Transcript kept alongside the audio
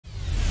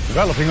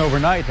Developing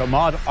overnight,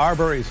 Armaud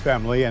Arbery's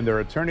family and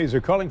their attorneys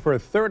are calling for a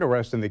third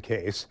arrest in the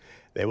case.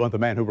 They want the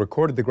man who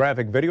recorded the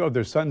graphic video of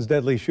their son's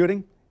deadly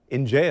shooting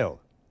in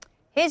jail.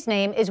 His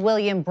name is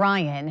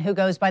Bryan, who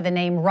goes by the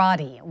name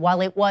Roddie.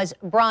 While it was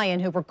Bryan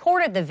who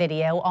recorded the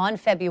video on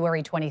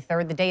February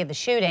 23rd, the day of the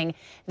shooting,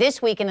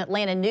 this week an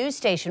Atlanta news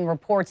station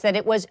reports that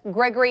it was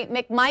Gregory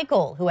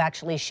McMichael who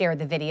actually shared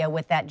the video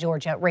with that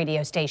Georgia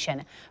radio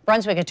station.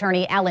 Brunswick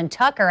attorney Alan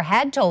Tucker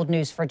had told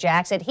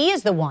News4Jax that he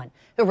is the one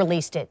who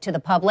released it to the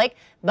public.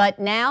 But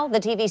now the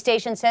TV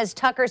station says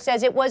Tucker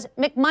says it was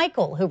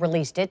McMichael who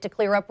released it to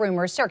clear up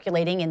rumors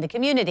circulating in the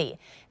community.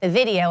 The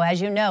video,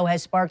 as you know,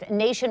 has sparked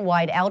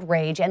nationwide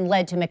outrage and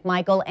led to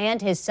McMichael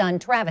and his son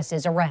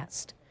Travis's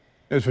arrest.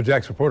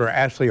 News4Jax reporter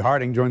Ashley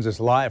Harding joins us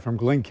live from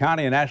Glynn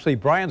County. And Ashley,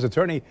 Bryan's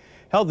attorney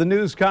held the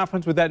news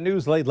conference with that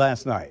news late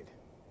last night.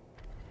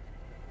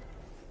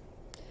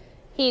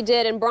 He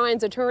did, and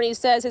Bryan's attorney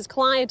says his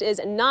client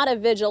is not a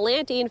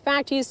vigilante. In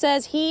fact, he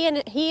says he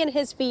and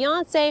his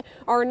fiance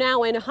are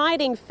now in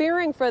hiding,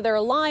 fearing for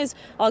their lives.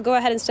 I'll go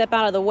ahead and step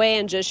out of the way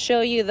and just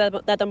show you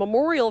that the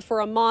memorial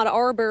for Armaud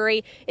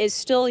Arbery is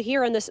still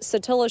here in the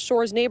Satilla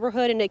Shores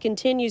neighborhood, and it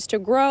continues to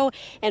grow.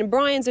 And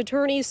Bryan's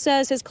attorney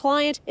says his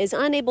client is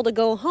unable to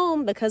go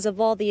home because of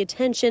all the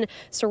attention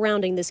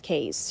surrounding this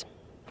case.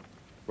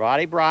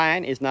 Roddie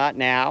Bryan is not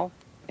now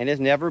and has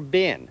never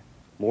been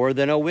more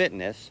than a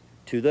witness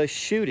to the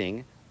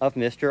shooting of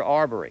Mr.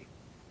 Arbery.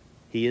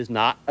 He is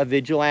not a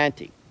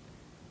vigilante.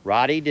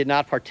 Roddie did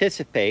not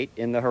participate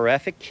in the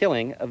horrific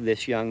killing of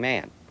this young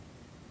man.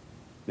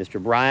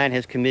 Mr. Bryan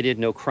has committed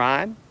no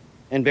crime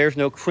and bears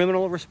no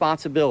criminal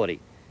responsibility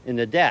in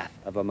the death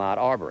of Armaud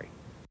Arbery.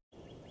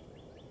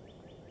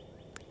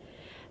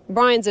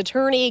 Bryan's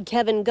attorney,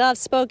 Kevin Gough,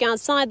 spoke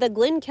outside the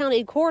Glynn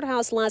County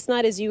courthouse last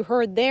night, as you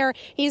heard there.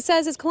 He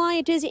says his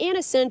client is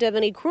innocent of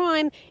any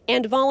crime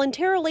and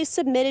voluntarily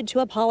submitted to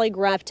a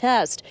polygraph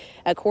test.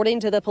 According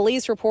to the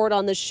police report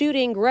on the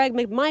shooting, Greg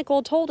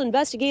McMichael told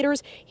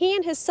investigators he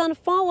and his son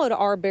followed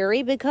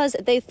Arbery because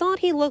they thought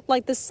he looked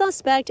like the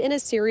suspect in a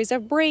series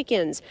of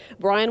break-ins.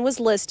 Bryan was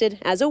listed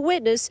as a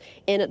witness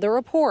in the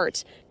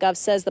report. Gough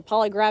says the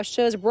polygraph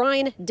shows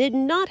Bryan did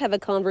not have a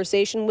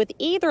conversation with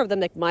either of the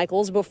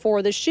McMichaels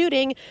before the shooting,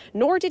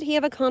 nor did he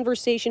have a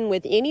conversation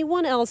with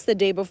anyone else the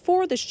day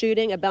before the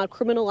shooting about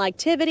criminal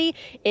activity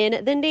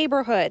in the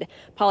neighborhood.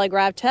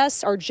 Polygraph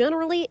tests are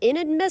generally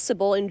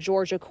inadmissible in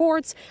Georgia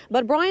courts,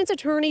 but Bryan's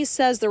attorney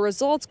says the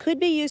results could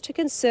be used to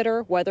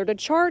consider whether to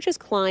charge his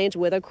client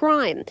with a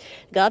crime.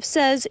 Gough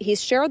says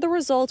he's shared the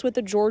results with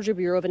the Georgia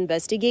Bureau of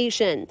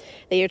Investigation.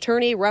 The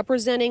attorney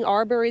representing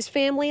Arbery's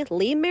family,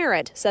 Lee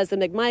Merritt, says the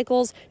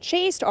McMichaels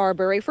chased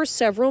Arbery for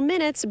several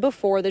minutes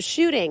before the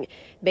shooting,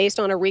 based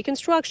on a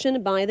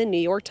reconstruction by the New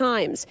York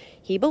Times.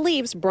 He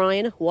believes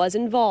Bryan was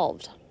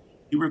involved.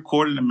 He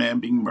recorded a man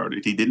being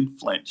murdered. He didn't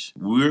flinch.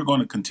 We're going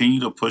to continue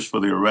to push for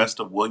the arrest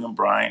of William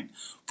Bryan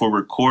for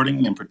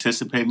recording and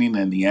participating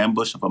in the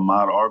ambush of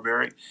Armaud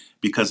Arbery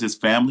because his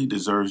family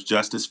deserves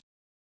justice.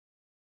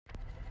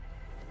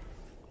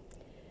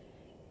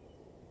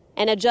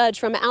 And a judge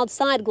from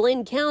outside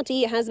Glynn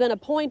County has been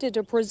appointed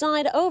to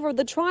preside over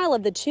the trial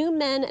of the two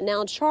men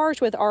now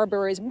charged with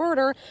Arbery's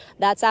murder.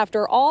 That's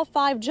after all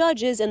 5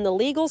 judges in the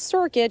legal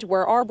circuit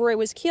where Arbery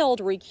was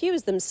killed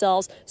recused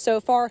themselves. So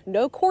far,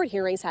 no court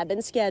hearings have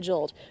been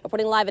scheduled.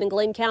 Reporting live in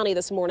Glynn County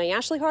this morning,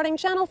 Ashley Harding,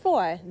 Channel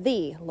 4,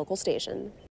 the local station.